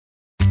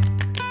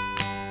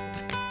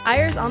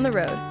Eyres on the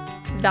Road,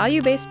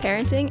 value-based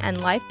parenting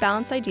and life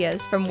balance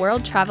ideas from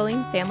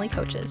world-traveling family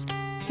coaches.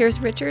 Here's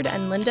Richard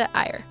and Linda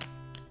Eyre.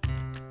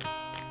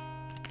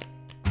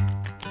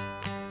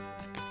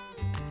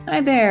 Hi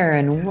there,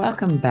 and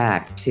welcome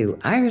back to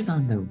Eyres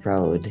on the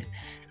Road.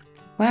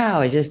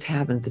 Wow, it just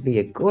happens to be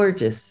a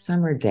gorgeous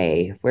summer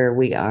day where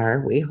we are.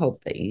 We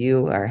hope that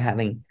you are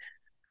having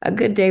a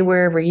good day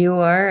wherever you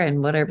are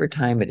and whatever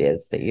time it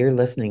is that you're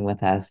listening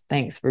with us.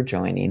 Thanks for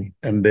joining.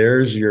 And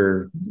there's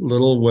your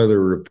little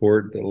weather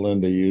report that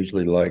Linda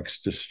usually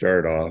likes to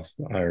start off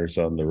Eyres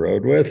on the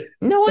Road with.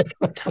 No, I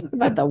don't talk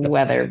about the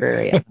weather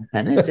very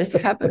often. It just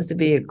happens to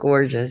be a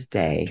gorgeous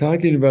day.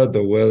 Talking about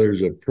the weather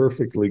is a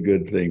perfectly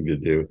good thing to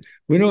do.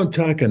 We don't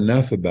talk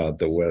enough about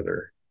the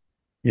weather.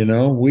 You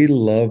know, we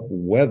love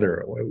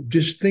weather.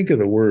 Just think of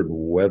the word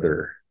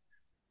weather.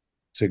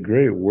 It's a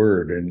great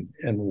word, and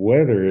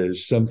weather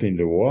is something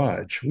to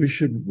watch. We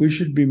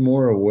should be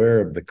more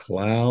aware of the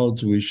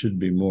clouds. We should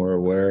be more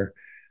aware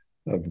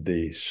of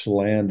the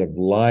slant of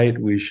light.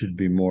 We should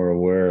be more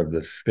aware of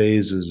the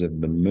phases of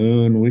the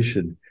moon. We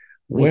should,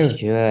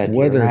 you're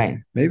Weather. right.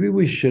 Maybe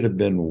we should have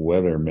been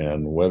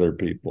weathermen, weather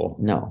people,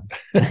 No.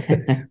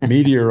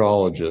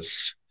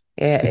 meteorologists.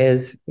 It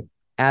is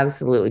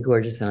absolutely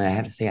gorgeous. And I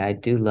have to say, I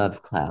do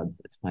love clouds.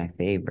 It's my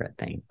favorite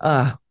thing.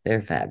 Oh,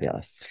 they're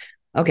fabulous.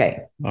 Okay.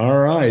 All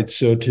right.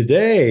 So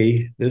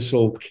today, this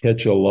will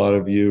catch a lot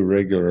of you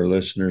regular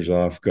listeners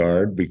off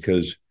guard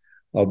because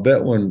I'll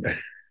bet when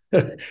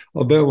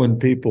I'll bet when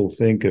people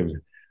think of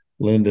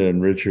Linda and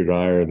Richard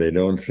Eyre, they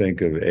don't think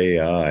of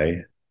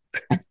AI.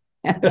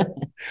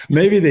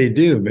 Maybe they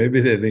do. Maybe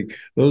they think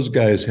those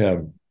guys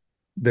have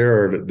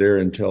their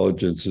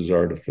intelligence is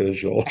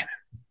artificial.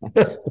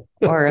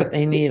 Or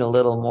they need a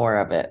little more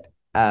of it.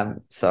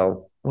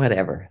 So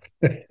whatever.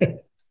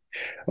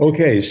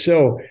 Okay,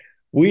 so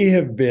we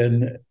have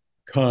been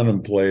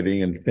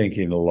contemplating and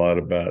thinking a lot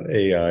about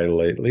AI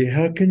lately.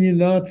 How can you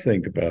not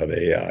think about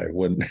AI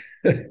when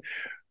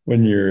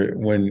when you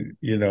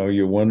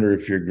wonder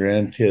if your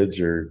grandkids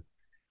are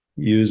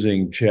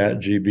using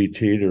Chat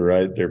GBT to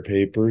write their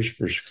papers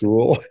for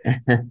school?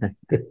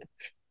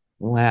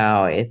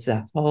 Wow, it's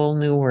a whole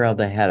new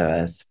world ahead of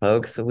us,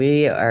 folks.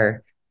 We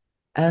are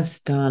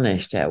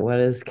astonished at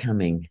what is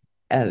coming,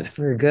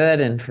 for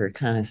good and for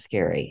kind of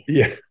scary.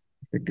 Yeah,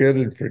 for good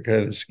and for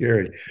kind of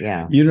scary.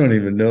 Yeah. You don't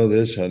even know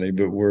this, honey,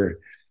 but we're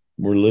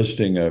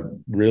listing a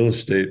real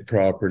estate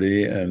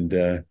property, and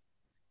the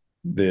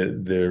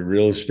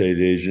real estate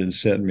agent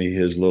sent me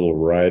his little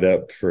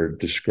write-up for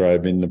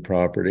describing the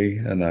property,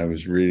 and I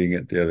was reading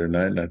it the other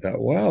night, and I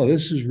thought, wow,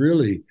 this is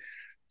really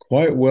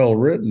quite well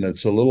written.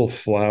 It's a little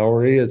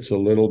flowery, it's a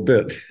little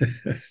bit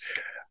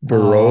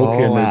Baroque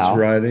Oh, in its wow.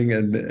 writing,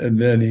 and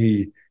then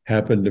he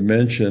happened to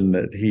mention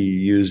that he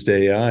used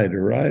AI to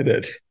write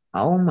it.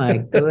 Oh my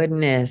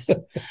goodness.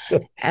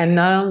 And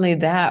not only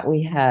that,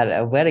 we had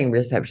a wedding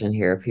reception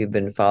here, if you've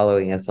been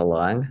following us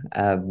along,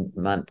 a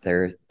month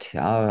or two,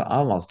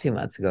 almost 2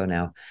 months ago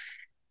now.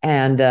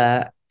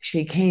 And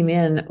she came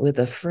in with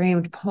a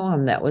framed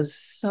poem that was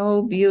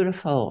so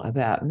beautiful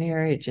about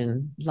marriage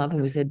and love.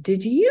 And we said,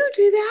 "Did you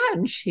do that?"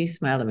 And she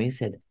smiled at me and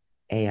said,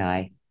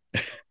 "AI."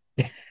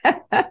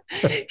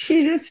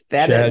 She just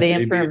fed it Chat the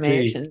GBT.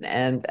 information,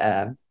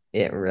 and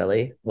it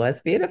really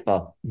was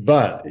beautiful.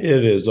 But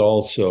it is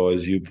also,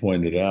 as you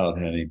pointed out,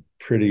 honey,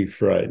 pretty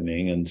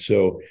frightening. And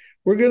so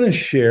we're going to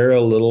share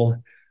a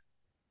little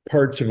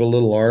parts of a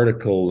little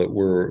article that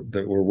we're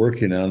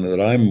working on,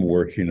 that I'm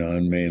working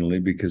on mainly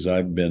because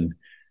I've been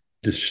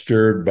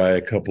disturbed by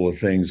a couple of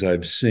things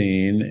I've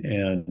seen,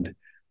 and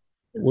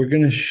we're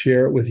going to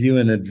share it with you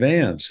in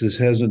advance. This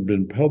hasn't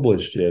been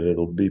published yet.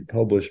 It'll be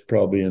published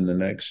probably in the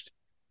next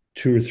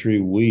 2 or 3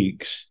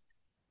 weeks.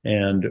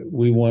 And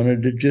we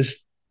wanted to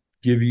just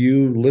give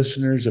you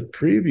listeners a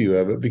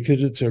preview of it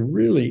because it's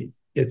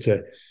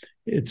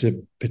a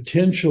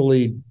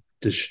potentially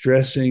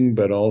distressing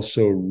but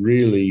also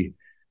really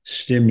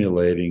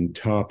stimulating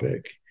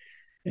topic.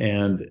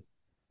 And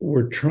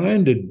we're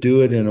trying to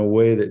do it in a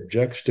way that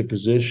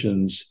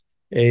juxtapositions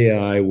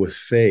AI with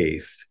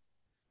faith,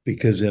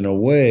 because in a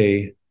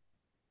way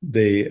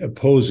they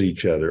oppose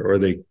each other, or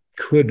they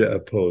could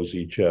oppose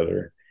each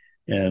other.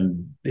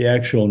 And the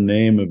actual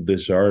name of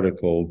this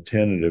article,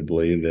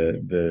 tentatively,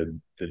 the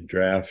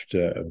draft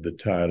of the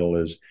title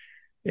is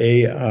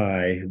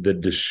AI, the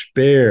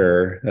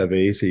Despair of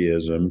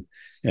Atheism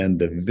and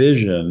the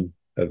Vision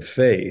of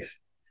Faith.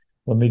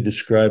 Let me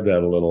describe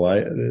that a little.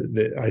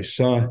 I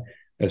saw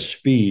a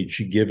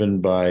speech given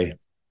by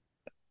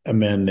a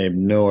man named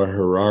Noah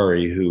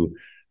Harari, who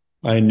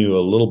I knew a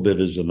little bit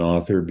as an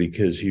author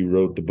because he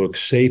wrote the book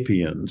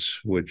Sapiens,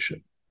 which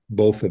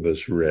both of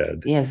us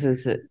read. Yes,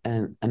 it's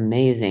an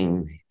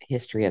amazing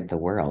history of the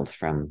world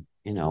from,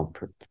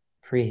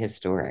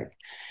 prehistoric.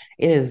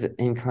 It is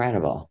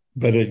incredible.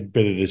 But it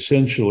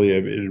essentially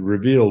it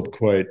revealed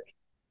quite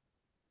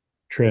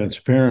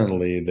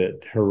transparently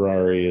that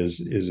Harari is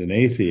an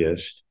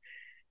atheist,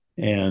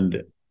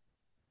 and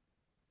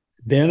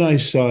then I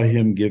saw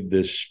him give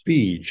this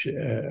speech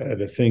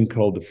at a thing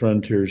called the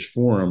Frontiers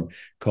Forum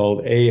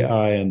called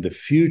AI and the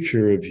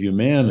Future of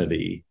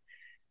Humanity.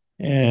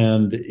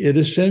 And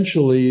this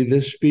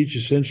speech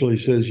essentially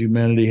says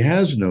humanity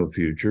has no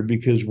future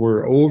because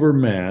we're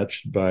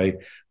overmatched by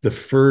the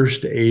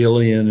first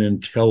alien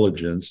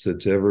intelligence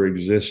that's ever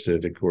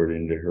existed,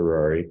 according to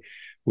Harari,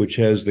 which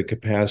has the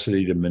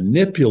capacity to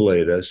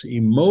manipulate us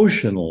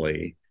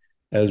emotionally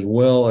as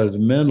well as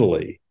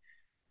mentally.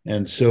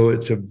 And so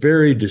it's a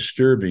very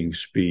disturbing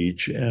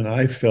speech. And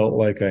I felt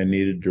like I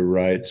needed to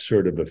write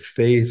sort of a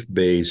faith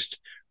based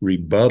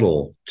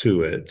rebuttal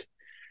to it,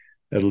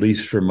 at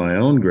least for my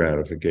own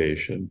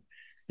gratification.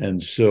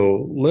 And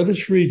so let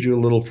us read you a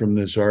little from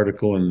this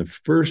article in the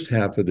first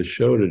half of the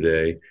show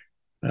today,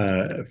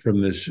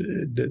 from this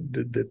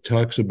that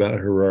talks about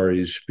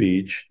Harari's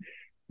speech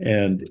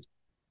and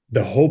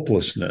the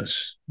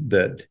hopelessness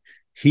that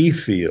he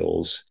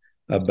feels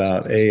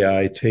about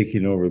AI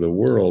taking over the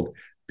world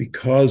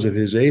because of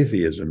his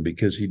atheism,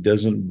 because he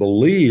doesn't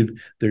believe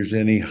there's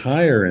any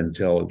higher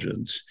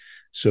intelligence.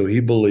 So he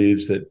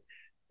believes that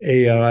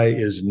AI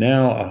is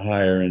now a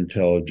higher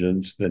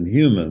intelligence than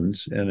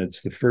humans, and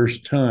it's the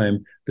first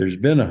time there's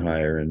been a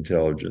higher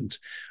intelligence.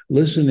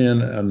 Listen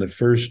in on the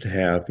first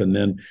half, and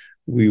then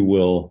we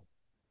will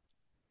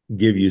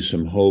give you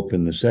some hope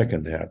in the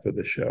second half of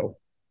the show.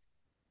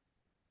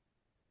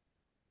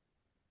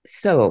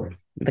 So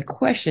the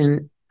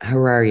question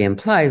Harari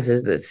implies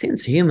is that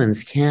since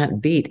humans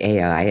can't beat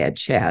AI at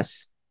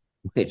chess,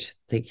 which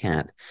they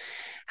can't,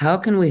 how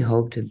can we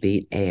hope to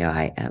beat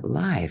AI at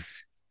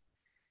life?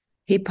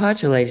 He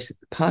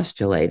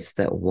postulates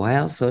that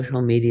while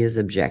social media's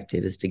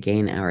objective is to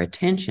gain our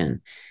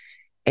attention,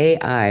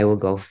 AI will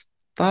go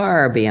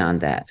far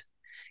beyond that,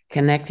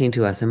 connecting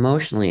to us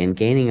emotionally and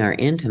gaining our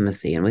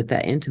intimacy. And with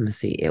that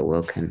intimacy, it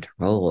will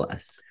control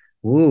us.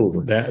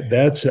 Ooh.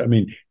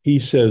 He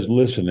says,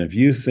 listen, if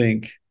you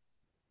think,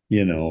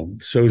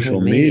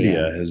 social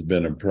media has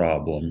been a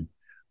problem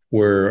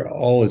where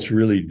all it's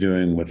really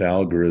doing with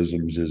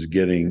algorithms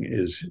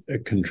is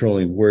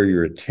controlling where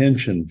your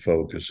attention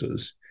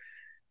focuses.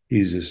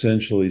 He's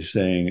essentially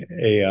saying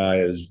AI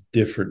is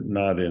different,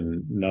 not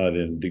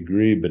in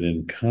degree, but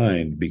in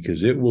kind,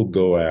 because it will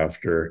go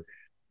after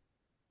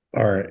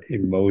our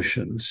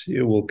emotions.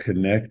 It will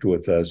connect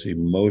with us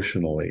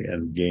emotionally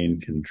and gain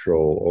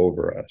control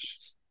over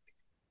us.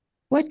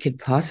 What could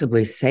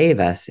possibly save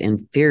us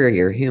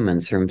inferior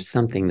humans from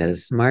something that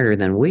is smarter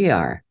than we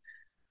are?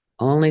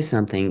 Only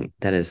something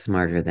that is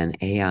smarter than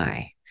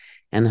AI.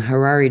 And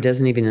Harari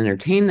doesn't even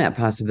entertain that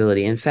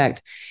possibility. In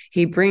fact,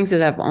 he brings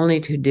it up only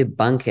to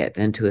debunk it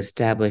and to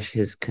establish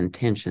his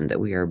contention that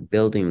we are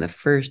building the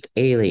first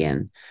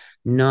alien,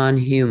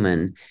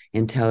 non-human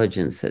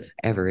intelligence that's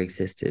ever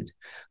existed,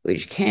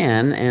 which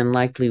can and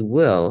likely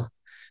will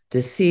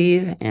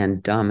deceive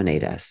and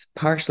dominate us,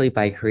 partially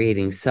by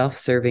creating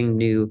self-serving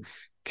new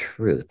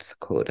truth,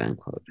 quote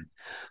unquote,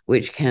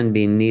 which can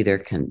be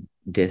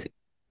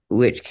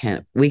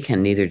we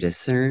can neither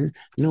discern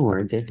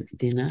nor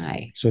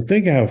deny. So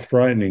think how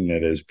frightening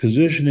that is,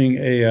 positioning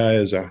AI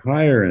as a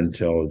higher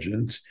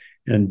intelligence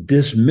and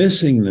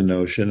dismissing the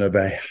notion of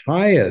a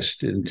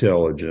highest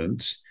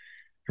intelligence.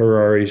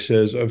 Harari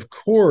says, of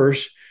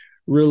course,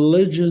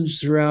 religions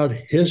throughout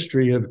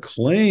history have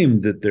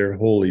claimed that their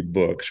holy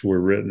books were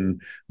written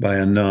by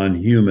a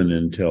non-human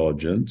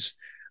intelligence,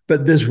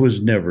 but this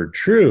was never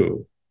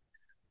true.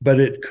 But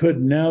it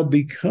could now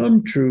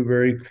become true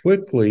very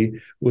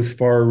quickly with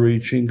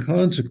far-reaching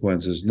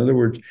consequences. In other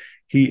words,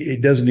 he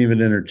doesn't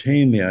even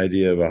entertain the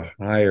idea of a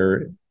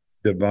higher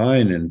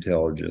divine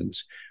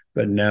intelligence,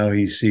 but now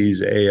he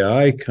sees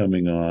AI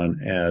coming on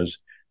as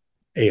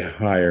a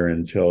higher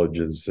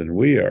intelligence than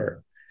we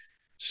are.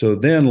 So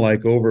then,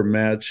 like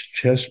overmatched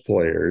chess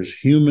players,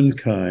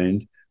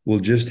 humankind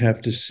will just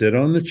have to sit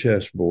on the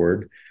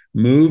chessboard,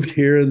 moved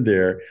here and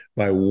there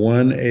by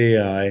one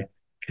AI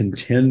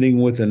contending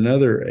with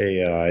another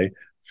AI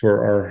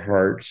for our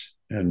hearts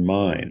and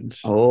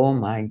minds. Oh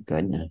my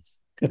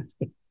goodness.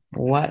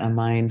 What a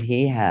mind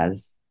he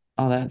has.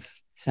 Oh,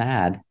 that's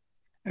sad.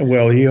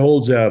 Well, he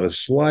holds out a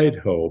slight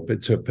hope.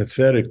 It's a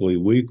pathetically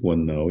weak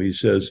one, though.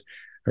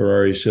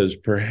 Harari says,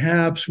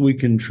 perhaps we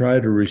can try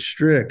to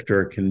restrict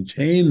or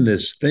contain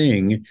this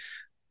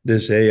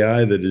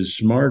AI that is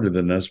smarter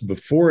than us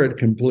before it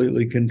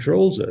completely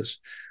controls us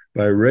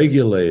by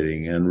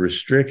regulating and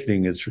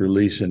restricting its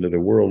release into the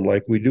world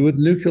like we do with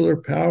nuclear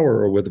power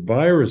or with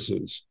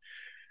viruses.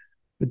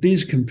 But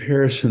these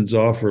comparisons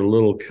offer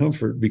little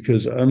comfort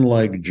because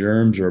unlike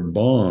germs or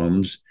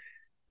bombs,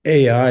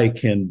 AI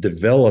can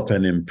develop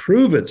and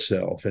improve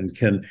itself and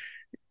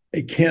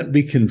it can't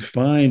be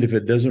confined if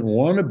it doesn't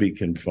want to be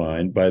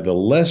confined by the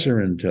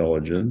lesser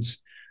intelligence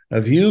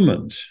of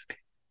humans.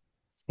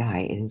 This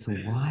guy is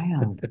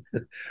wild.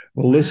 Well,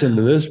 wow. Listen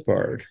to this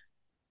part.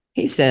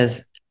 He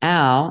says,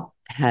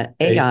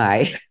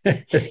 AI.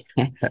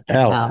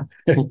 Al.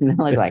 Look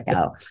like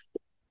Al.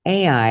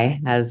 AI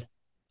has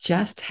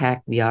just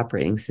hacked the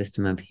operating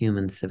system of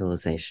human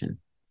civilization.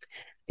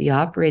 The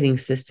operating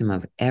system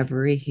of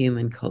every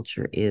human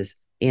culture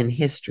in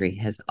history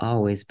has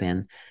always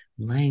been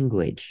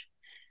language.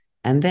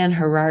 And then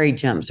Harari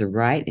jumps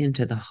right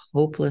into the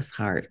hopeless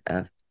heart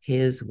of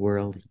his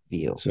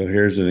worldview. So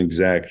here's an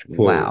exact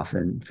quote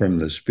from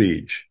the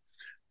speech.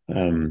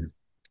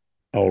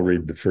 I'll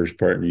read the first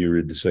part and you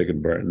read the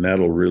second part, and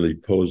that'll really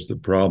pose the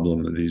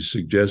problem that he's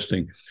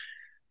suggesting.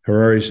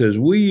 Harari says,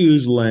 we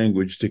use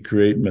language to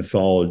create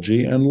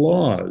mythology and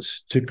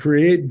laws, to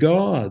create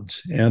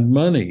gods and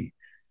money,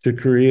 to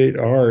create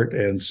art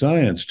and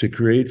science, to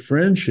create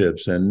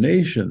friendships and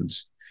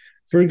nations.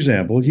 For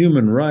example,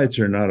 human rights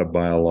are not a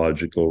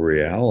biological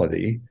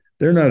reality.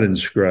 They're not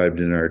inscribed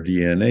in our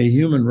DNA.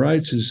 Human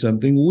rights is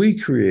something we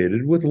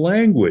created with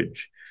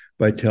language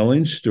by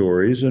telling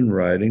stories and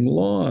writing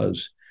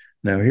laws.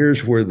 Now,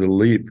 here's where the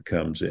leap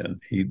comes in.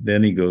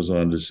 Then he goes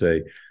on to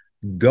say,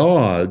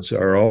 gods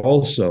are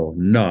also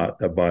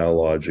not a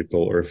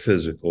biological or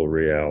physical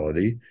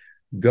reality.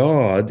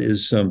 God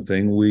is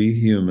something we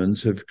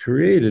humans have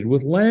created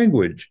with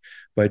language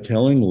by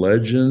telling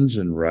legends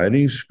and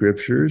writing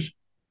scriptures.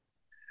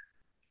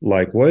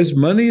 Likewise,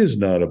 money is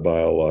not a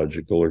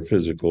biological or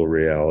physical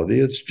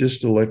reality. It's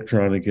just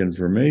electronic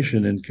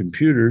information in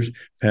computers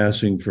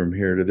passing from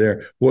here to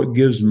there. What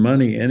gives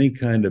money any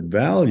kind of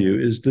value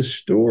is the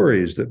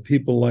stories that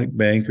people like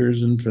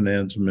bankers and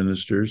finance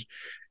ministers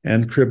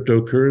and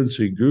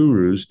cryptocurrency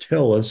gurus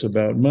tell us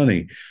about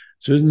money.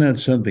 So isn't that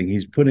something?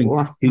 He's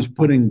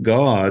putting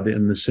God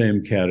in the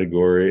same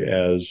category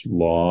as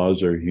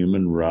laws or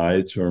human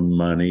rights or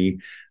money,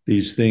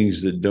 these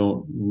things that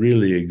don't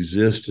really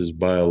exist as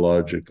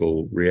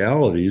biological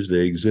realities.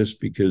 They exist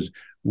because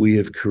we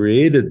have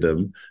created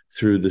them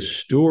through the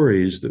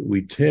stories that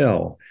we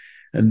tell.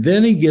 And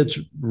then he gets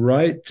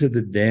right to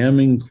the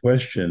damning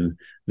question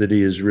that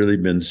he has really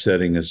been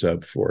setting us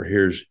up for.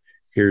 Here's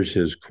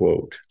his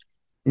quote.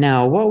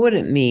 Now, what would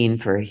it mean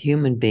for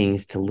human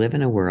beings to live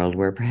in a world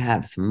where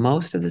perhaps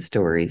most of the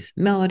stories,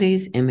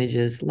 melodies,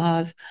 images,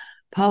 laws,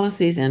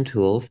 policies, and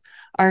tools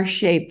are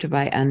shaped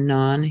by a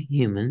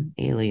non-human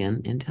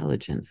alien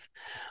intelligence,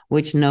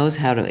 which knows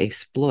how to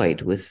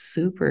exploit with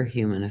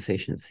superhuman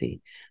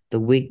efficiency the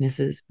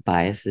weaknesses,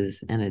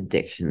 biases, and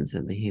addictions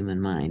of the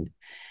human mind,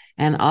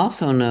 and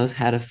also knows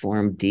how to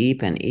form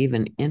deep and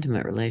even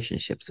intimate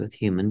relationships with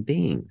human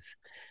beings?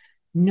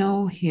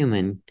 No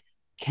human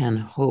can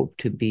hope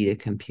to beat a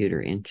computer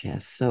in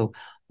chess. So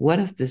what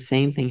if the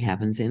same thing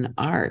happens in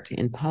art,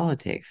 in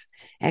politics,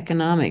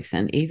 economics,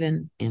 and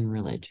even in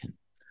religion?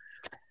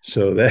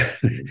 So that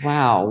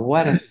wow,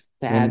 what a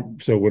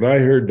sad. So when I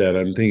heard that,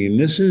 I'm thinking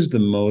this is the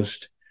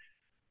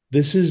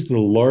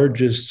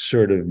largest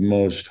sort of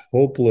most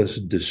hopeless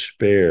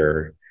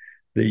despair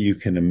that you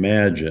can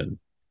imagine.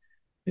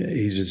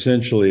 He's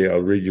essentially, I'll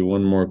read you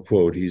one more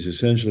quote. He's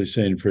essentially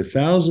saying, for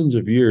thousands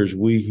of years,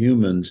 we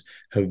humans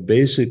have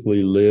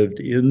basically lived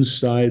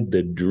inside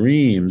the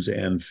dreams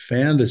and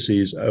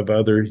fantasies of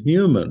other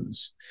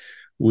humans.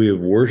 We have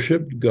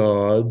worshiped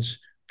gods,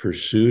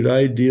 pursued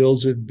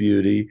ideals of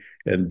beauty,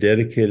 and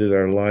dedicated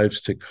our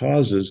lives to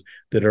causes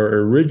that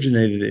are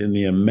originated in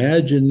the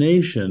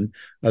imagination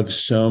of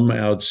some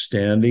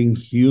outstanding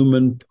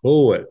human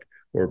poet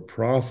or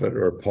prophet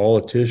or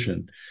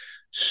politician.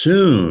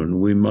 Soon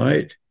we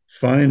might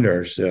find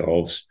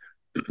ourselves,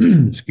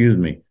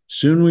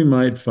 soon we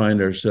might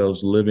find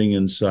ourselves living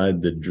inside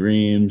the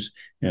dreams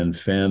and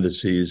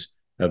fantasies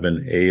of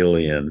an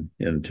alien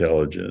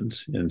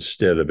intelligence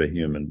instead of a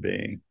human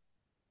being.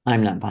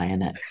 I'm not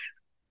buying it.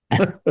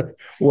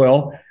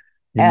 Well,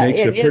 he makes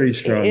a pretty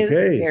strong case.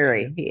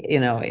 Scary.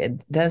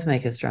 It does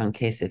make a strong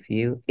case if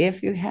you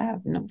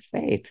have no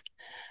faith.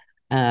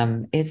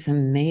 It's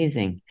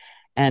amazing.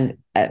 And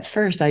at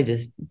first I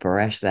just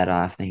brushed that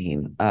off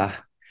thinking,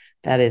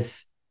 that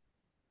is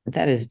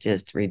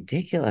just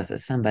ridiculous that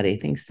somebody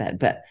thinks that.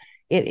 But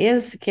it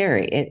is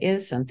scary. It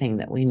is something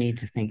that we need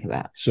to think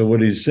about. So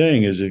what he's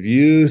saying is if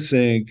you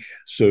think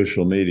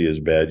social media is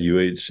bad, you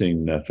ain't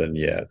seen nothing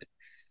yet.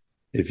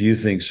 If you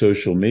think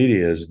social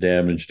media has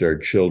damaged our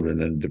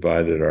children and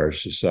divided our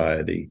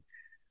society,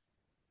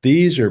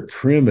 these are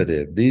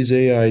primitive. These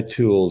AI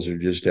tools are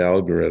just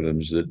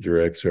algorithms that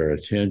directs our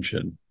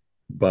attention.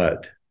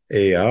 But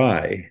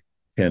AI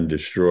can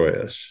destroy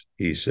us,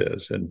 he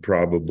says, and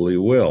probably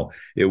will.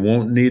 It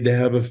won't need to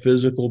have a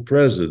physical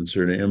presence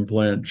or to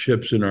implant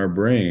chips in our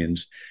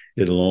brains.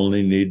 It'll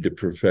only need to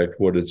perfect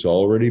what it's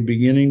already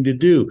beginning to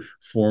do,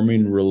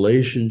 forming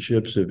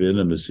relationships of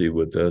intimacy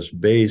with us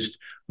based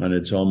on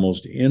its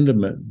almost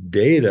intimate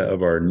data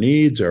of our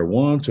needs, our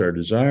wants, our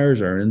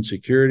desires, our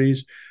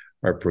insecurities,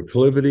 our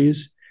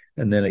proclivities,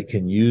 and then it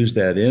can use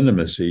that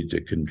intimacy to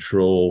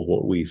control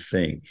what we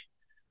think.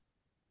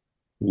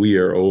 We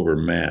are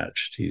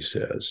overmatched, he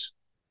says.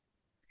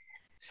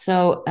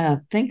 So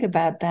think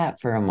about that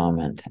for a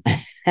moment.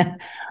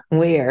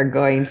 We are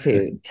going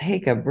to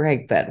take a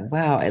break, but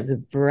wow, it's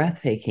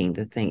breathtaking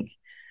to think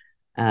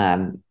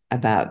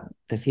about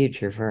the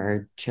future for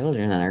our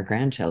children and our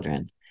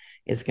grandchildren.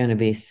 It's going to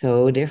be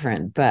so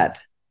different,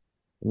 but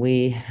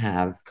we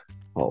have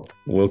hope.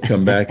 We'll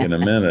come back in a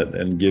minute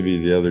and give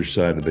you the other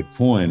side of the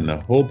coin, the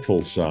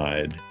hopeful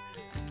side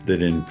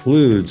that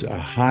includes a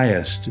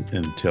highest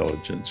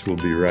intelligence. We'll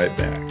be right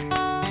back.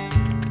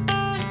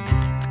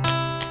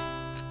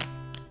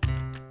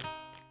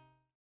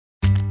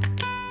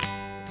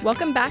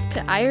 Welcome back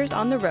to Eyres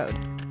on the Road.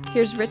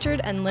 Here's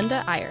Richard and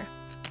Linda Eyre.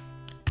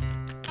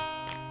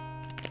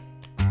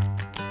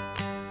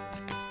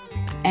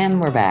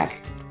 And we're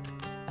back.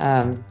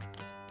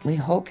 We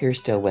hope you're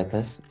still with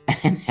us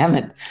and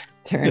haven't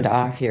turned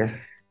off your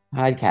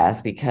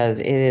podcast, because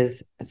it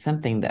is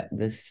something that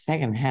the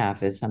second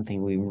half is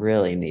something we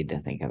really need to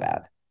think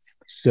about.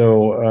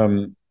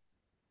 So,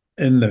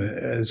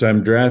 as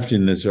I'm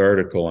drafting this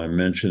article, I'm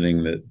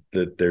mentioning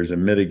that there's a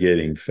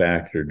mitigating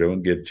factor.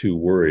 Don't get too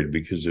worried,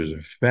 because there's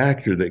a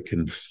factor that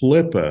can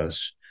flip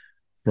us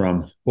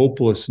from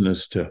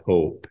hopelessness to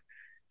hope.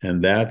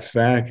 And that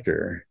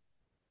factor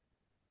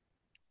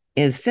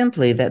is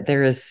simply that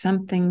there is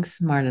something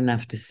smart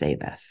enough to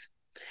save us.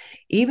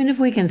 Even if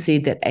we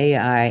concede that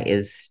AI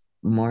is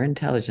more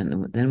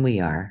intelligent than we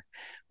are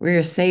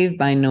saved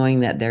by knowing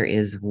that there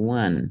is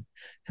one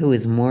who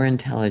is more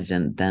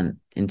intelligent than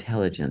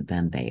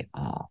they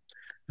all.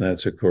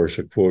 That's, of course,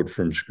 a quote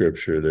from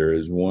Scripture. There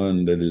is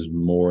one that is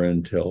more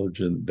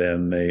intelligent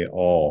than they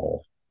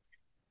all.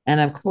 And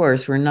of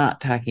course, we're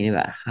not talking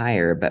about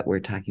higher, but we're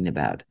talking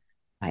about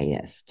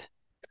highest.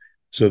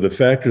 So the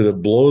factor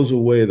that blows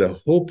away the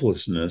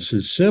hopelessness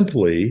is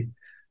simply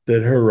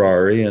that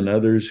Harari and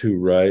others who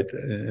write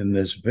in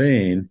this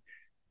vein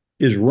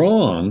is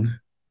wrong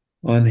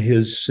on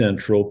his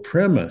central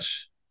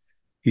premise.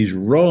 He's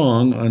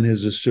wrong on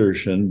his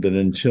assertion that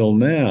until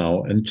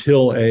now,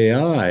 until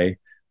AI,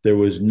 there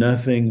was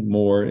nothing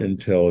more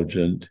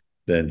intelligent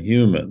than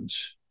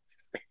humans.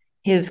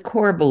 His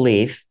core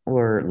belief,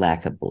 or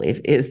lack of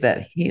belief, is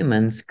that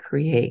humans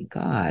created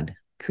God.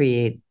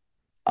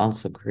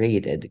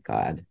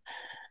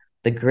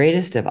 The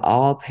greatest of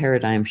all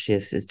paradigm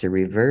shifts is to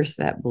reverse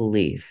that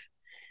belief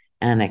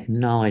and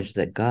acknowledge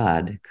that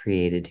God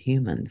created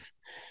humans.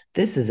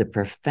 This is a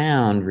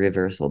profound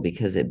reversal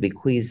because it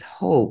bequeaths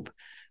hope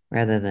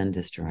rather than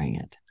destroying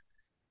it.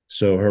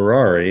 So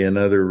Harari and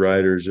other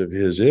writers of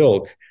his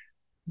ilk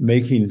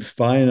making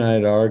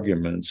finite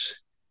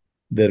arguments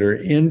that are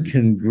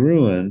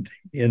incongruent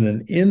in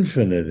an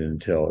infinite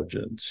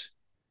intelligence.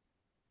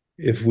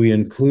 If we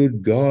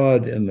include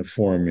God in the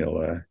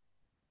formula,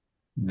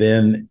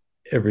 then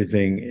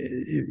everything,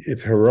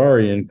 if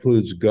Harari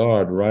includes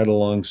God right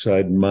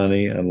alongside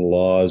money and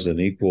laws and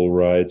equal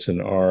rights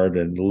and art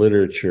and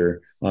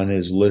literature on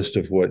his list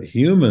of what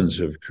humans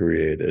have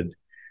created,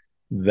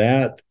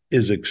 that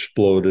is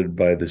exploded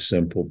by the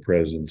simple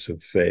presence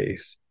of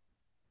faith,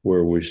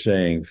 where we're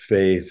saying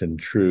faith and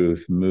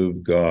truth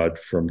move God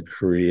from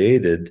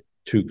created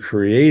to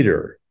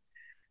creator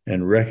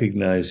and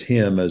recognize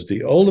him as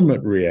the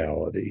ultimate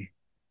reality,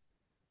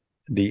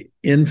 the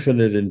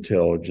infinite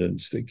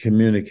intelligence that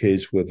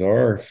communicates with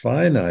our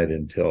finite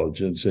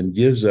intelligence and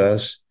gives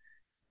us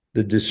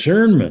the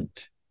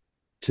discernment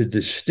to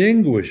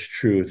distinguish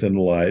truth and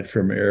light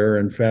from error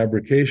and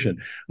fabrication.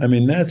 I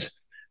mean,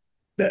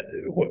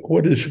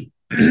 what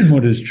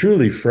is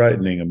truly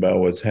frightening about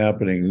what's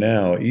happening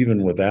now,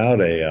 even without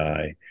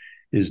AI,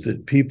 is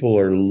that people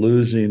are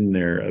losing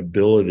their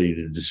ability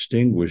to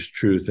distinguish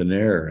truth and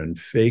error, and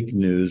fake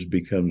news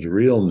becomes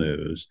real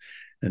news,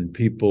 and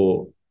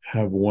people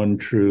have one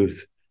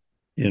truth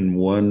in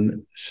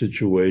one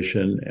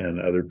situation and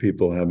other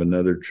people have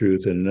another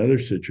truth in another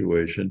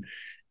situation.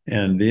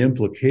 And the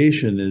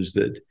implication is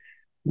that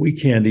we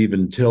can't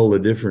even tell the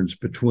difference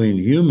between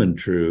human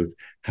truth.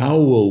 How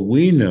will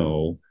we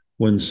know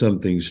when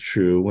something's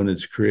true when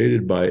it's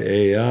created by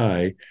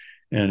AI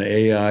and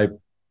AI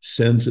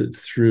sends it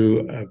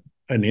through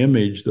an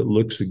image that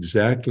looks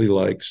exactly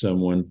like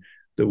someone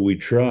that we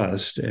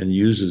trust and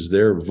uses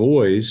their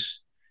voice?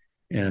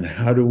 And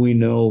how do we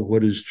know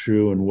what is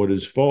true and what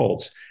is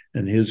false?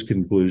 And his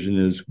conclusion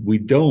is we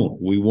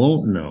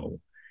won't know.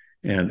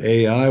 And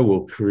AI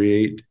will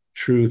create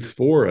truth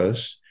for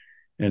us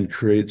and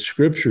create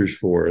scriptures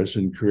for us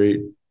and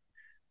create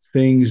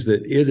things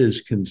that it has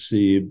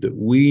conceived that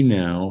we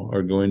now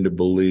are going to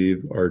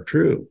believe are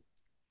true.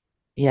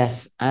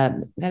 Yes,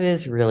 that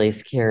is really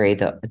scary,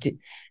 though.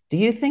 Do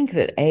you think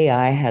that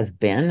AI has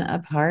been a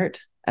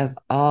part of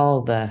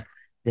all the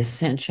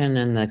dissension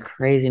and the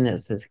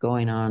craziness that's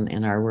going on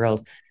in our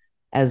world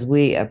as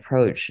we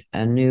approach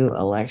a new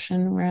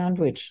election round,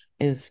 which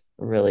is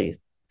really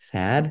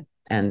sad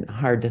and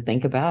hard to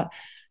think about?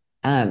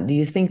 Do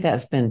you think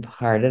that's been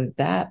part of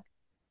that,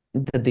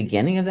 the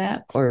beginning of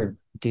that, or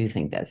do you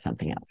think that's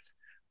something else?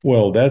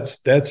 Well,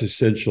 that's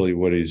essentially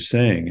what he's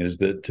saying, is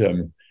that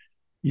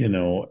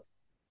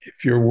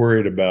if you're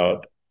worried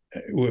about,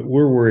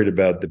 we're worried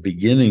about the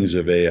beginnings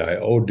of AI.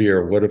 Oh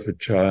dear, what if a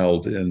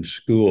child in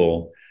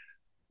school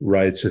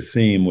writes a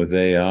theme with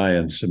AI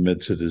and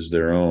submits it as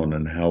their own,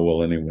 and how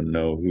will anyone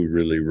know who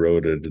really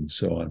wrote it, and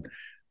so on?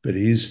 But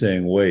he's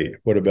saying, wait,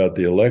 what about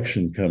the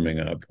election coming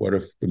up? What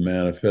if the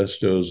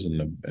manifestos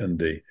and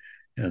the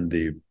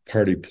the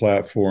party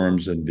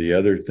platforms and the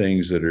other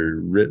things that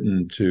are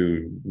written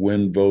to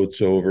win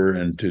votes over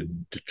and to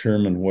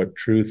determine what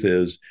truth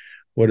is.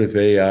 What if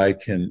AI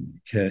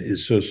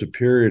is so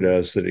superior to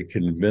us that it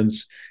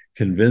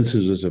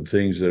convinces us of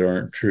things that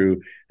aren't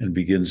true and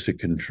begins to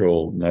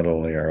control not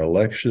only our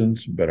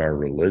elections but our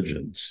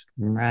religions?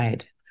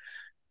 Right.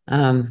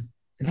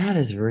 That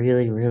is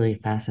really, really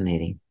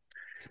fascinating.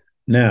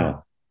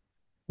 Now,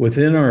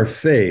 within our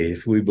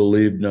faith, we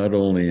believe not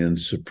only in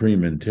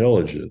supreme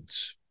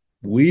intelligence,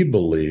 we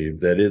believe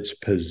that its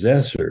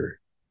possessor,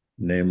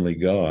 namely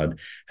God,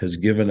 has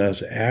given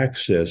us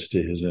access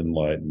to his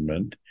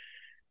enlightenment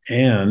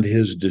and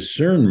his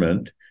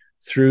discernment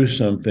through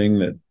something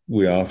that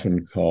we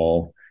often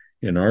call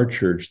in our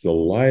church the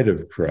light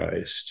of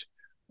Christ,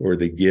 or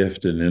the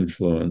gift and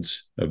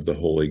influence of the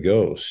Holy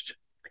Ghost.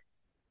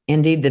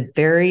 Indeed, the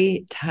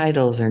very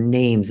titles or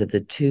names of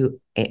the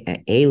two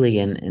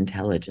alien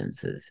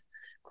intelligences,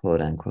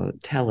 quote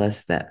unquote, tell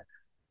us that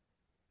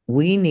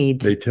we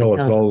need They tell us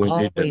all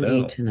we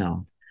need to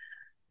know.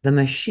 The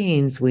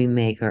machines we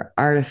make are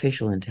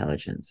artificial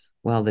intelligence,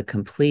 while the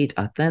complete,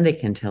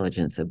 authentic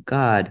intelligence of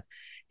God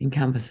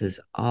encompasses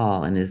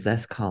all and is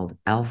thus called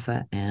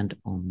Alpha and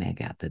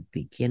Omega, the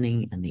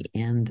beginning and the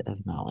end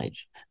of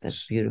knowledge.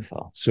 That's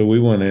beautiful. So we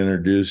want to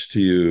introduce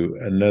to you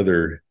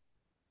another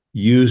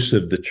use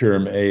of the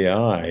term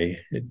AI.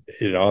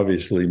 It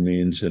obviously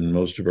means in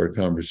most of our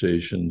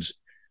conversations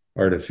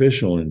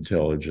artificial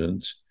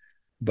intelligence,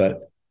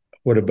 but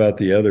what about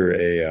the other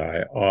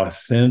AI,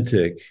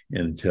 authentic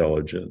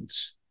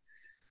intelligence?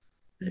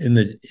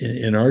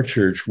 In our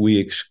church, we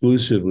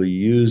exclusively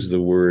use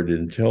the word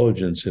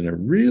intelligence in a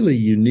really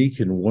unique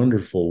and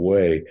wonderful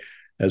way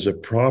as a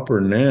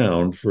proper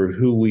noun for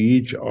who we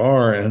each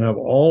are and have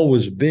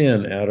always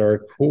been at our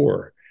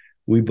core.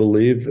 We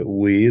believe that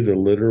we, the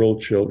literal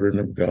children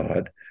of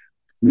God,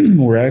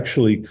 were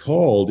actually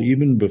called,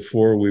 even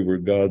before we were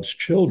God's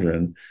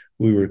children,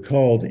 we were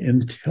called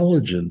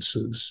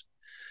intelligences.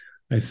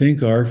 I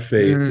think our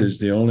faith is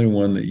the only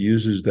one that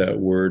uses that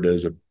word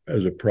as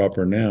a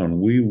proper noun.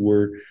 We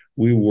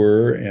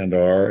were and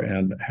are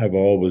and have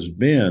always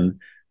been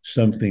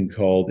something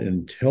called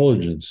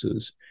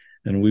intelligences.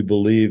 And we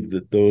believe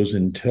that those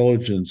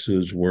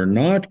intelligences were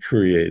not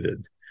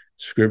created.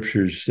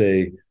 Scriptures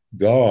say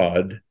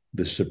God,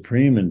 the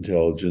supreme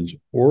intelligence,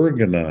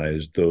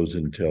 organized those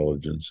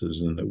intelligences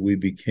and that we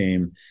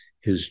became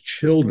his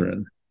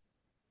children.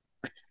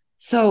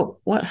 So,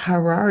 what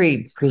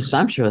Harari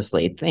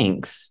presumptuously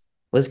thinks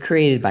was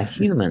created by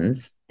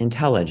humans'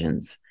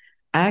 intelligence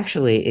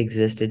actually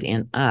existed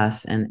in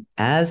us and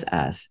as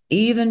us,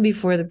 even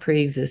before the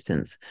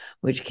pre-existence,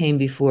 which came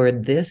before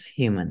this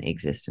human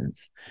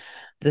existence.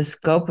 The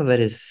scope of it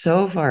is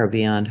so far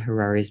beyond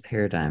Harari's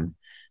paradigm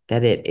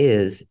that it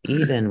is,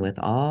 even with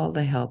all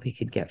the help he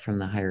could get from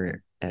the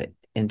higher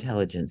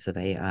intelligence of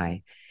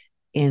AI,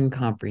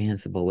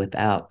 incomprehensible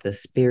without the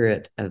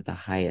spirit of the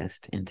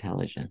highest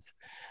intelligence.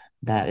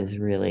 That is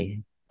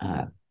really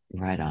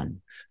right on.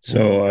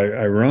 So,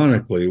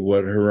 ironically,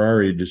 what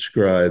Harari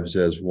describes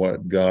as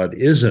what God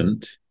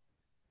isn't,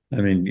 I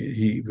mean,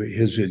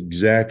 his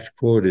exact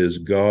quote is,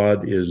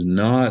 God is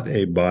not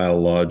a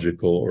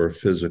biological or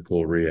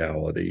physical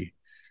reality.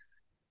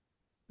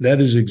 That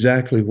is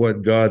exactly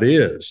what God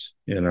is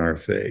in our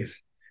faith.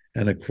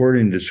 And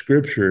according to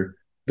Scripture,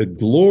 the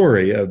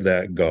glory of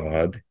that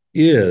God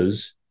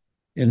is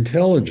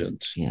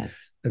intelligence.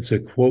 Yes. That's a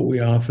quote we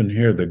often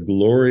hear. The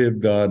glory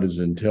of God is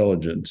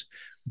intelligence,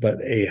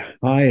 but a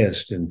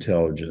highest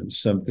intelligence,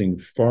 something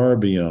far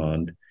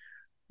beyond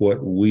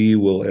what we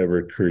will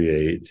ever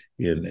create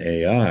in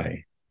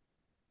AI.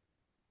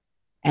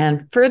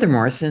 And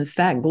furthermore, since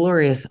that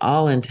glorious,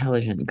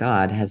 all-intelligent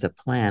God has a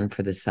plan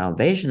for the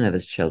salvation of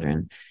his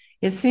children,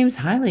 it seems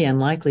highly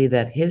unlikely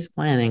that his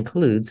plan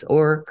includes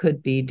or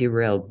could be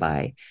derailed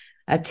by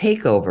a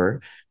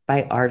takeover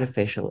by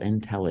artificial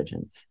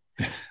intelligence.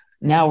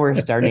 Now we're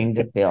starting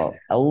to feel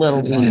a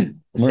little more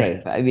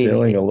safe. I mean,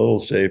 feeling a little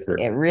safer.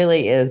 It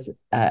really is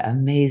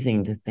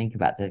amazing to think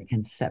about, to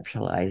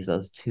conceptualize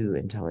those two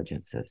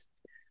intelligences.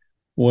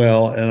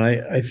 Well, and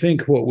I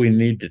think what we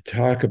need to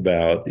talk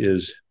about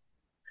is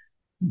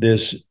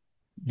this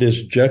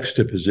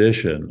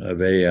juxtaposition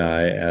of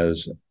AI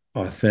as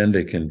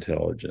authentic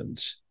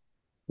intelligence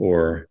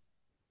or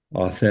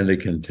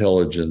authentic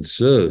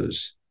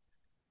intelligences.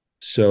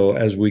 So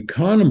as we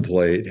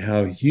contemplate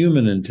how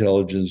human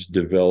intelligence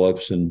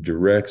develops and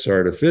directs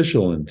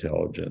artificial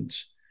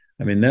intelligence,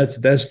 I mean, that's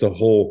the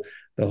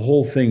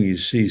whole thing. You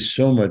see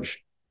so much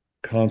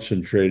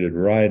concentrated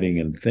writing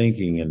and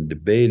thinking and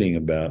debating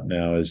about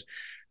now is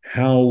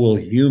how will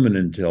human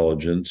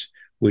intelligence,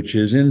 which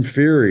is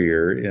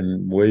inferior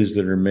in ways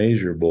that are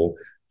measurable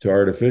to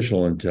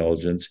artificial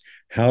intelligence,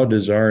 how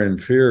does our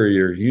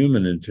inferior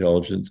human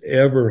intelligence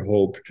ever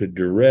hope to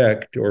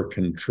direct or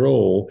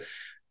control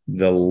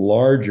the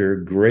larger,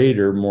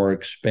 greater, more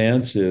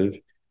expansive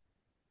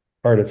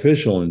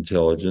artificial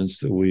intelligence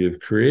that we have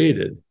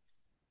created?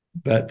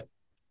 But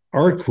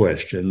our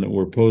question that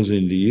we're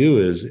posing to you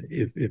is,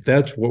 if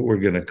that's what we're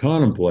going to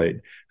contemplate,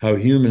 how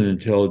human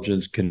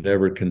intelligence can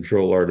never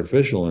control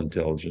artificial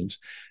intelligence,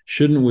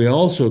 shouldn't we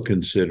also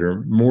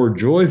consider more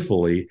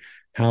joyfully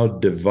how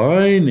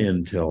divine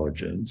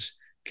intelligence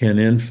can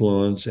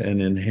influence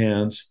and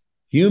enhance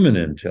human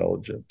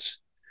intelligence?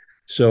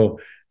 So,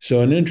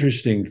 an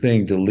interesting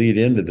thing to lead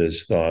into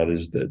this thought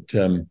is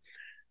that,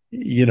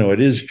 it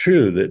is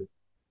true that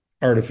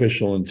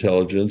artificial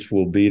intelligence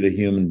will beat a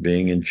human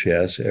being in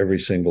chess every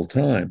single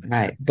time.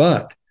 Right.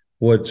 But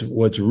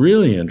what's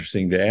really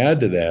interesting to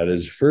add to that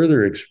is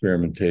further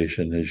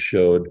experimentation has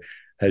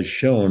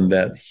shown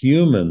that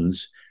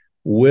humans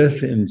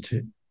with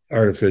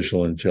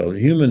artificial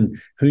intelligence,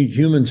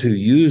 humans who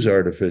use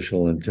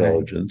artificial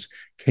intelligence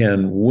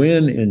can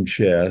win in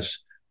chess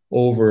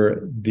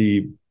over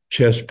the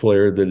chess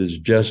player that is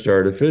just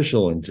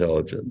artificial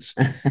intelligence.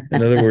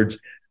 In other words,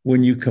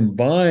 when you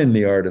combine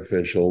the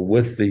artificial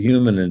with the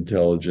human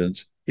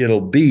intelligence, it'll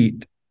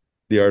beat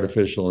the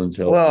artificial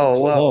intelligence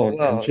alone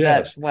in chess.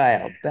 That's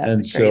wild.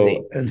 That's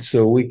crazy.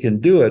 So we can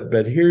do it.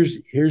 But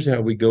here's how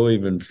we go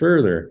even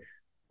further.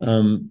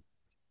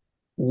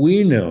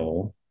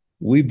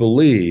 We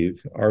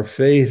believe, our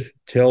faith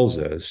tells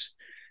us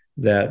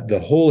that the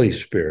Holy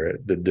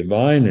Spirit, the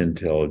divine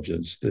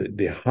intelligence,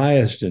 the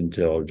highest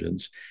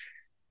intelligence,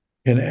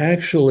 can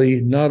actually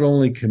not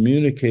only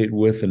communicate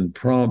with and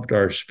prompt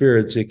our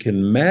spirits, it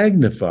can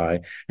magnify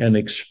and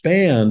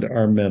expand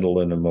our mental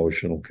and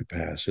emotional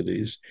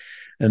capacities.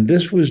 And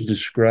this was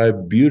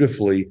described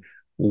beautifully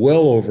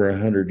well over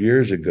 100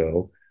 years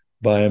ago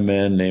by a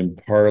man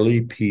named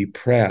Parley P.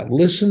 Pratt.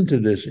 Listen to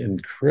this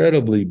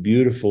incredibly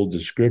beautiful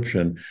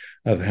description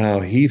of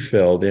how he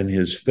felt in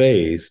his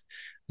faith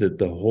that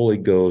the Holy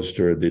Ghost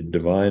or the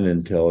divine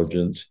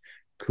intelligence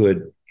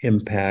could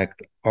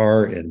impact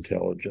our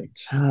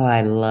intelligence. Oh,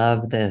 I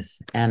love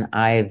this. And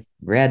I've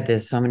read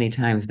this so many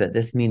times, but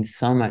this means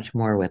so much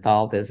more with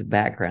all this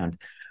background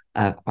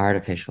of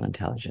artificial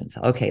intelligence.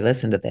 Okay,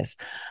 listen to this.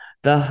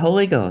 The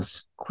Holy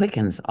Ghost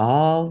quickens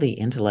all the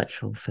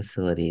intellectual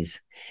facilities,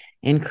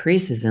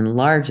 increases,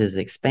 enlarges,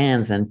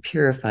 expands, and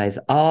purifies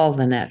all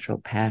the natural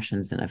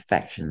passions and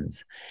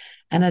affections,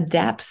 and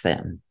adapts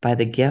them by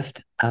the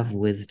gift of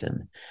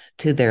wisdom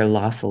to their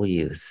lawful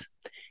use.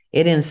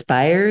 It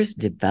inspires,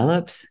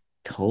 develops,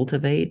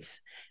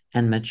 cultivates,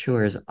 and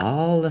matures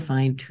all the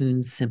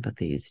fine-tuned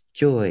sympathies,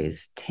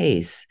 joys,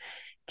 tastes,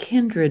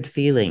 kindred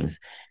feelings,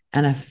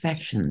 and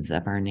affections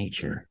of our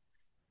nature.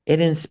 It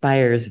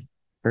inspires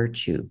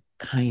virtue,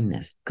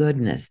 kindness,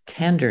 goodness,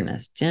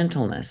 tenderness,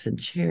 gentleness, and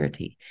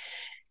charity.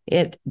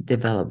 It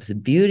develops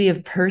beauty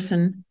of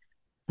person,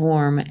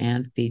 form,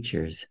 and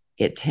features.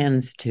 It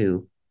tends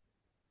to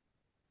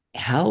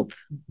health,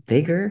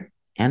 vigor,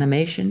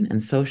 animation,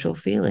 and social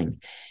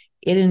feeling.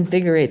 It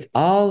invigorates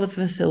all the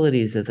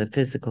facilities of the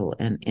physical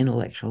and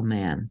intellectual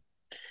man.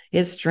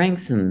 It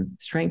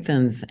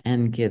strengthens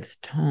and gives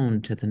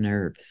tone to the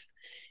nerves.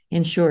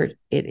 In short,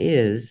 it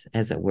is,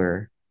 as it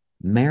were,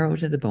 marrow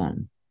to the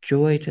bone,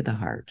 joy to the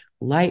heart,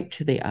 light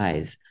to the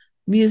eyes,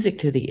 music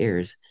to the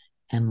ears,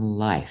 and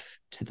life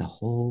to the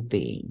whole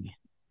being.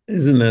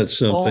 Isn't that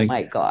something? Oh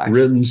my gosh.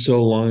 Written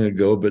so long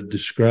ago, but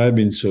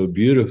describing so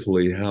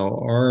beautifully how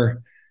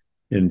our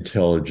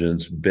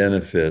intelligence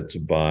benefits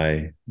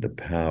by the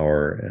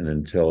power and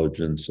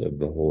intelligence of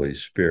the Holy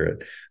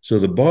Spirit. So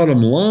the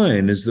bottom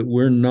line is that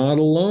we're not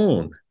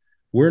alone.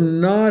 We're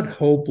not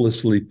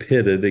hopelessly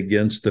pitted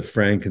against the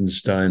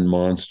Frankenstein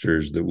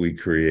monsters that we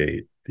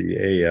create, the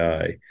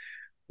AI.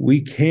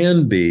 We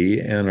can be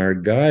and are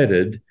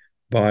guided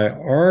by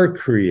our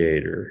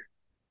Creator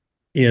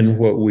in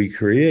what we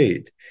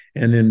create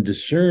and in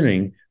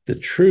discerning the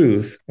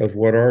truth of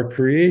what our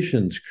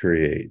creations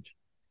create.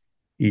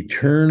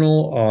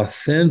 Eternal,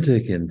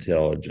 authentic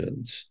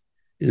intelligence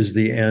is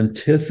the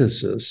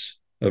antithesis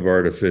of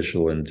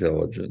artificial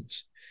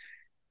intelligence.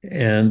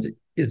 And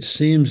it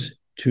seems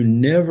to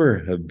never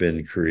have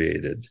been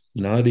created,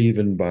 not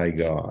even by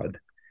God.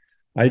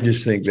 I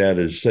just think that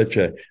is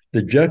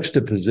the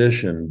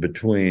juxtaposition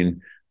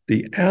between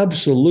the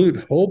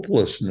absolute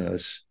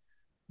hopelessness,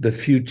 the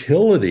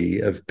futility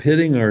of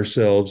pitting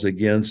ourselves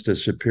against a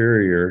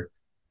superior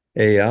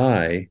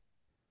AI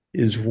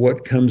is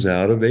what comes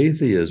out of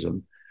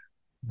atheism.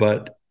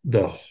 But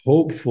the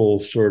hopeful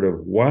sort of,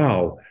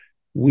 wow,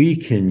 we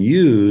can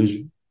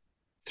use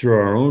through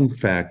our own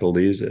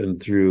faculties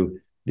and through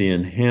the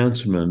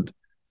enhancement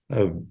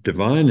of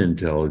divine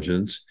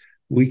intelligence,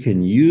 we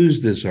can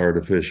use this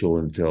artificial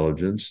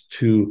intelligence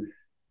to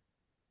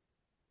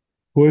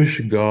push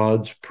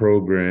God's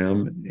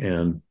program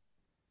and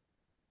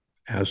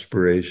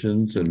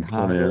aspirations and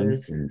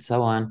plans and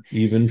so on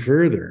even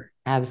further.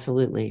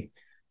 Absolutely.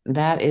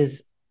 That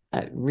is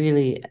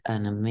really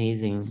an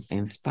amazing,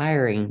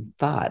 inspiring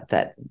thought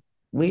that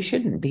we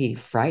shouldn't be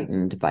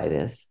frightened by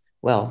this.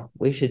 Well,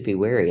 we should be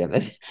wary of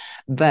it,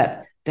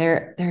 but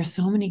there are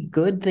so many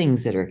good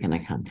things that are going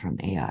to come from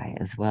AI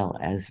as well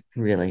as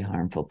really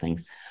harmful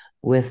things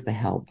with the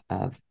help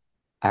of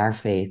our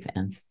faith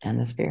and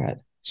the Spirit.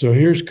 So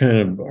here's kind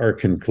of our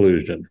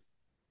conclusion.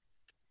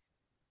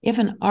 If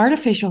an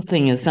artificial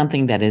thing is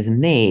something that is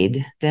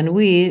made, then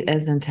we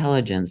as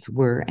intelligence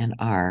were and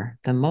are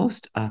the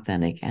most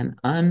authentic and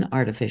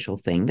unartificial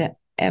thing that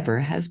ever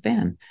has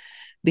been,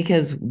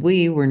 because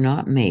we were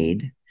not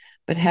made,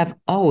 but have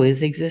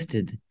always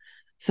existed.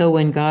 So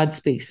when God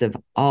speaks of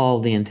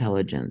all the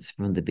intelligence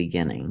from the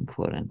beginning,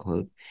 quote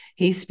unquote,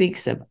 he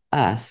speaks of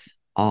us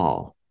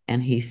all,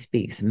 and he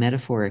speaks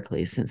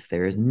metaphorically since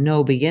there is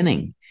no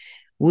beginning.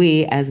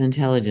 We as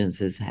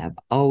intelligences have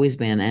always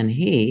been, and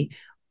he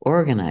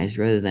organized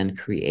rather than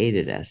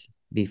created us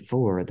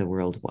before the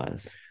world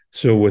was.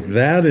 So, with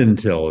that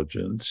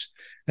intelligence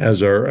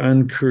as our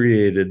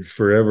uncreated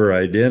forever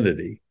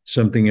identity,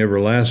 something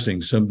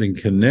everlasting, something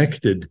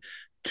connected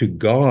to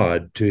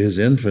God, to his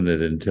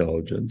infinite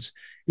intelligence,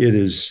 it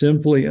is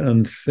simply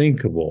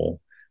unthinkable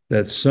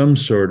that some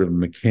sort of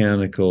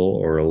mechanical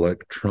or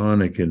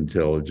electronic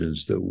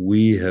intelligence that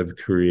we have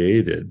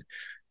created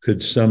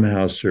could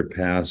somehow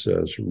surpass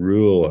us,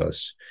 rule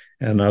us,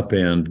 and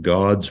upend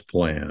God's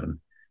plan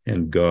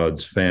and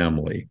God's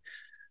family.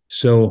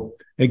 So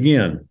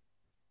again,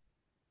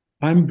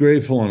 I'm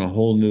grateful on a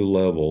whole new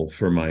level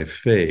for my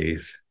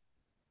faith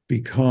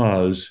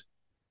because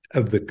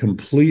of the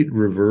complete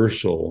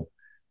reversal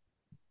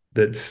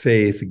that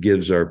faith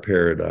gives our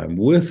paradigm.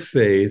 With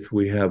faith,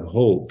 we have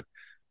hope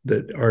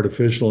that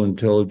artificial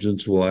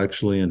intelligence will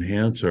actually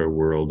enhance our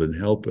world and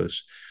help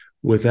us.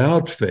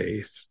 Without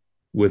faith,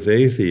 with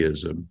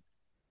atheism,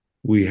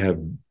 we have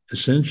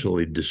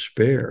essentially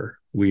despair.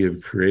 We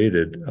have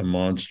created a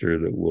monster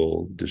that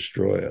will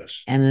destroy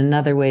us. And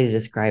another way to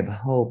describe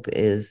hope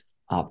is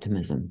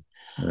optimism.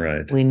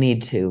 Right. We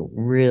need to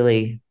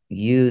really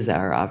use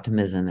our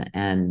optimism,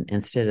 and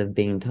instead of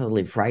being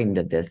totally frightened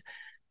of this,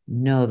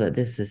 know that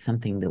this is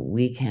something that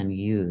we can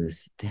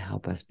use to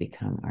help us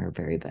become our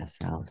very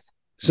best selves.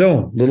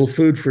 So, little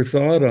food for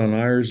thought on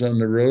Eyres on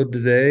the Road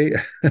today.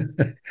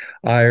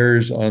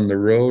 Eyres on the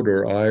road,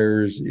 or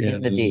Eyres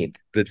in the deep.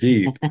 The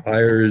deep.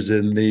 Eyres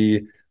in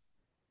the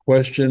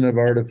question of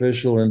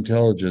artificial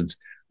intelligence.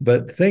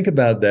 But think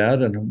about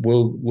that, and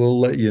we'll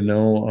let you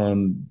know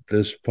on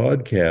this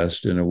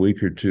podcast in a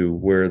week or two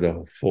where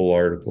the full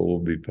article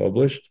will be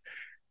published.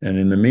 And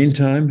in the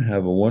meantime,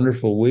 have a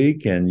wonderful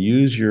week and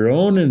use your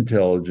own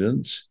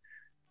intelligence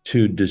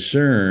to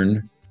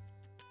discern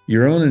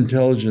your own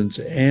intelligence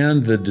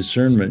and the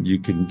discernment you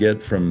can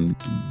get from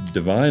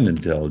divine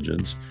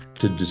intelligence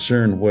to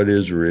discern what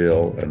is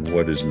real and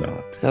what is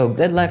not. So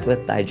good luck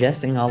with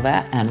digesting all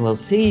that, and we'll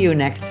see you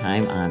next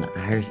time on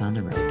Eyres on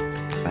the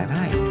Road.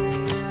 Bye-bye.